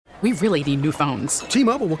We really need new phones.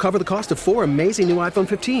 T-Mobile will cover the cost of 4 amazing new iPhone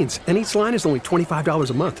 15s, and each line is only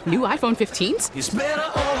 $25 a month. New iPhone 15s? It's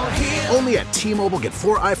better over here. Only at T-Mobile, get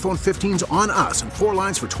 4 iPhone 15s on us and 4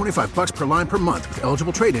 lines for $25 per line per month with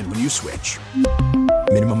eligible trade-in when you switch.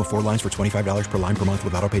 Minimum of 4 lines for $25 per line per month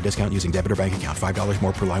with autopay discount using debit or bank account. $5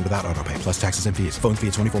 more per line without autopay, plus taxes and fees. Phone fee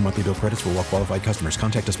at 24 monthly bill credits for well-qualified customers.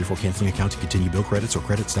 Contact us before canceling account to continue bill credits or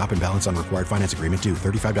credit stop and balance on required finance agreement due.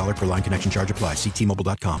 $35 per line connection charge applies. See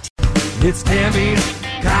T-Mobile.com. It's Tammy's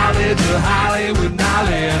College of Hollywood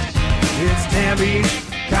Knowledge. It's Tammy's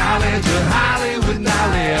College of Hollywood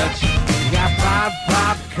Knowledge. You got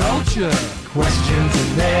pop culture questions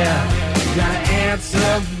in there. You gotta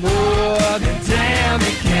answer more than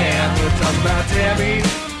Tammy can. We're talking about Tammy's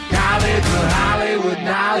College of Hollywood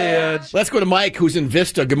Knowledge. Let's go to Mike, who's in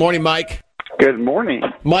Vista. Good morning, Mike. Good morning.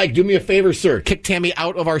 Mike, do me a favor, sir. Kick Tammy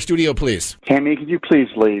out of our studio, please. Tammy, could you please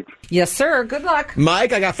leave? Yes, sir. Good luck.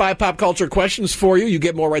 Mike, I got 5 pop culture questions for you. You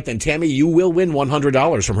get more right than Tammy. You will win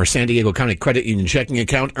 $100 from her San Diego County Credit Union checking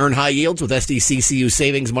account. Earn high yields with SDCCU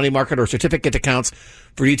savings, money market, or certificate accounts.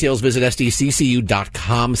 For details, visit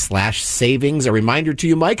sdccu.com/savings. A reminder to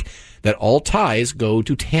you, Mike, that all ties go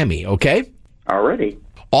to Tammy, okay? Already.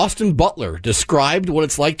 Austin Butler described what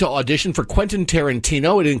it's like to audition for Quentin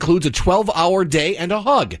Tarantino. It includes a 12-hour day and a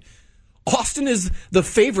hug. Austin is the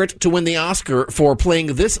favorite to win the Oscar for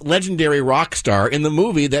playing this legendary rock star in the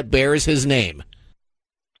movie that bears his name.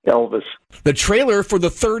 Elvis. The trailer for the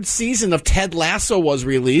 3rd season of Ted Lasso was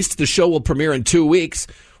released. The show will premiere in 2 weeks.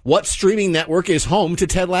 What streaming network is home to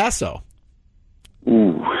Ted Lasso?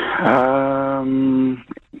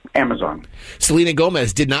 Amazon. Selena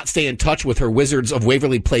Gomez did not stay in touch with her Wizards of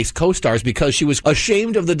Waverly Place co-stars because she was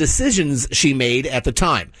ashamed of the decisions she made at the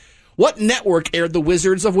time. What network aired the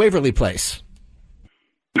Wizards of Waverly Place?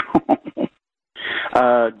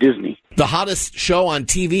 Disney. The hottest show on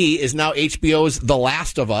TV is now HBO's The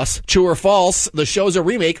Last of Us. True or false, the show's a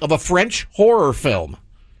remake of a French horror film.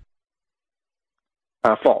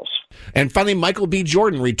 False. And finally, Michael B.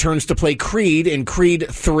 Jordan returns to play Creed in Creed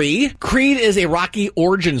 3. Creed is a Rocky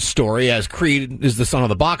origin story, as Creed is the son of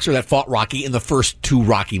the boxer that fought Rocky in the first 2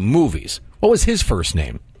 Rocky movies. What was his first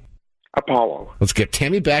name? Apollo. Let's get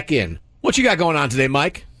Tammy back in. What you got going on today,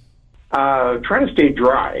 Mike? Trying to stay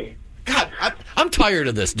dry. God, I'm tired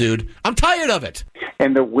of this, dude. I'm tired of it.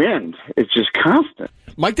 And the wind is just constant.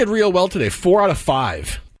 Mike did real well today, 4 out of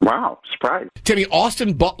 5. Wow, surprised. Tammy,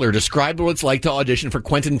 Austin Butler described what it's like to audition for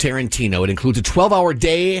Quentin Tarantino. It includes a 12-hour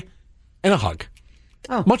day and a hug.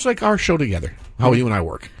 Oh. Much like our show together, how you and I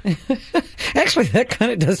work. Actually, that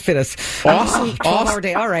kind of does fit us. Austin, 12-hour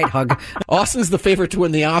day. All right, hug. Austin's the favorite to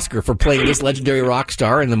win the Oscar for playing this legendary rock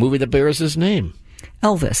star in the movie that bears his name.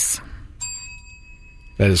 Elvis.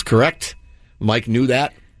 That is correct. Mike knew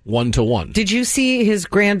that 1-1. Did you see his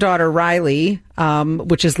granddaughter, Riley,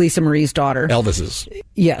 which is Lisa Marie's daughter? Elvis's.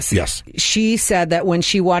 Yes. Yes. She said that when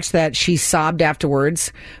she watched that, she sobbed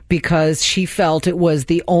afterwards because she felt it was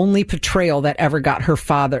the only portrayal that ever got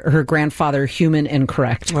her grandfather human and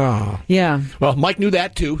correct. Oh. Yeah. Well, Mike knew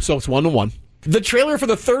that too, so it's 1-1. The trailer for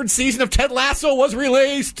the 3rd season of Ted Lasso was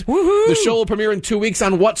released. Woohoo! The show will premiere in 2 weeks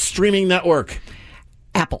on what streaming network?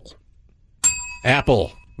 Apple.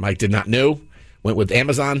 Mike did not know. Went with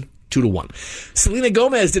Amazon, 2-1. Selena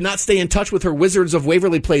Gomez did not stay in touch with her Wizards of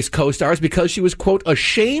Waverly Place co-stars because she was, quote,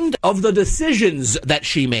 ashamed of the decisions that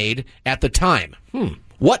she made at the time.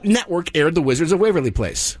 What network aired the Wizards of Waverly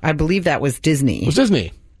Place? I believe that was Disney. It was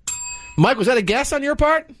Disney. Mike, was that a guess on your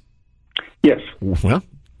part? Yes. Well,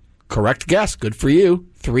 correct guess. Good for you.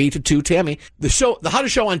 3-2, Tammy. The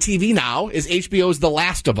hottest show on TV now is HBO's The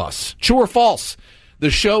Last of Us. True or false? The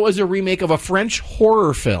show is a remake of a French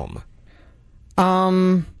horror film.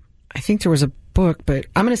 I think there was a book, but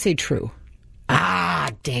I'm going to say true. Ah,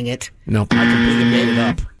 dang it. No, I completely made it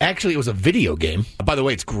up. Actually, it was a video game. By the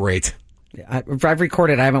way, it's great. I've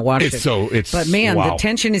recorded. I haven't watched it. But man, wow. The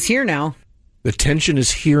tension is here now. The tension is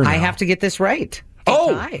here now. I have to get this right.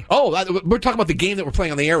 We're talking about the game that we're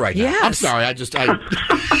playing on the air right now. Yes. I'm sorry.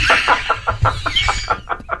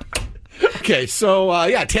 Okay, so,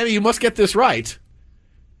 Tammy, you must get this right.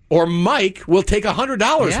 Or Mike will take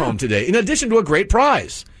 $100 home today, in addition to a great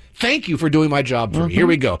prize. Thank you for doing my job for me. Here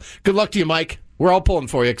we go. Good luck to you, Mike. We're all pulling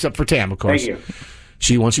for you, except for Tam, of course. Thank you.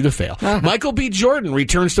 She wants you to fail. Michael B. Jordan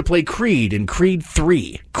returns to play Creed in Creed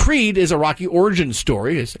 3. Creed is a Rocky origin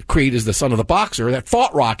story. Creed is the son of the boxer that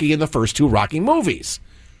fought Rocky in the first 2 Rocky movies.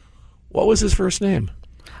 What was his first name?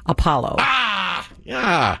 Apollo.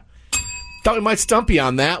 Yeah. Thought we might stump you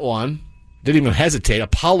on that one. Didn't even hesitate.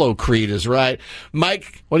 Apollo Creed is right.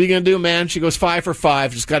 Mike, what are you going to do, man? She goes 5 for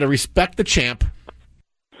 5. Just got to respect the champ.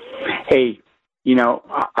 Hey,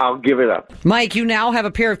 I'll give it up. Mike, you now have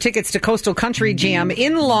a pair of tickets to Coastal Country Jam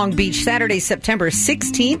in Long Beach, Saturday, September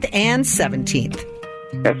 16th and 17th.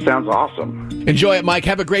 That sounds awesome. Enjoy it, Mike.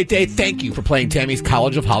 Have a great day. Thank you for playing Tammy's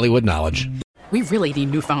College of Hollywood Knowledge. We really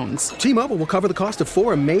need new phones. T-Mobile will cover the cost of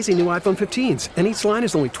 4 amazing new iPhone 15s, and each line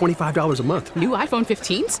is only $25 a month. New iPhone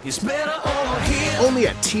 15s? It's better over here. Only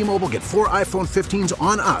at T-Mobile, get 4 iPhone 15s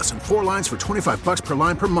on us and 4 lines for $25 per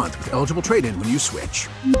line per month with eligible trade-in when you switch.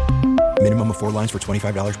 Minimum of 4 lines for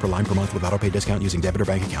 $25 per line per month with autopay discount using debit or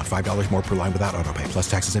bank account. $5 more per line without autopay, plus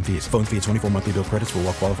taxes and fees. Phone fee at 24 monthly bill credits for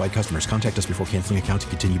well-qualified customers. Contact us before canceling account to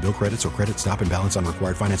continue bill credits or credit stop and balance on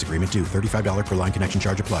required finance agreement due. $35 per line connection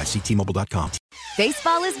charge applies. See T-Mobile.com.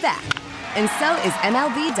 Baseball is back, and so is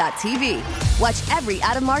MLB.tv. Watch every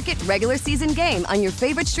out-of-market regular season game on your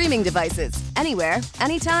favorite streaming devices, anywhere,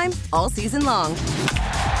 anytime, all season long.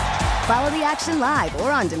 Follow the action live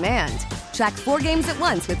or on demand. Track 4 games at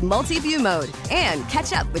once with multi-view mode and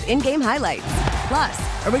catch up with in-game highlights.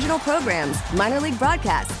 Plus, original programs, minor league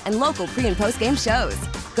broadcasts, and local pre- and post-game shows.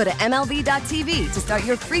 Go to MLB.tv to start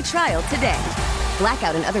your free trial today.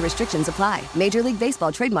 Blackout and other restrictions apply. Major League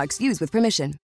Baseball trademarks used with permission.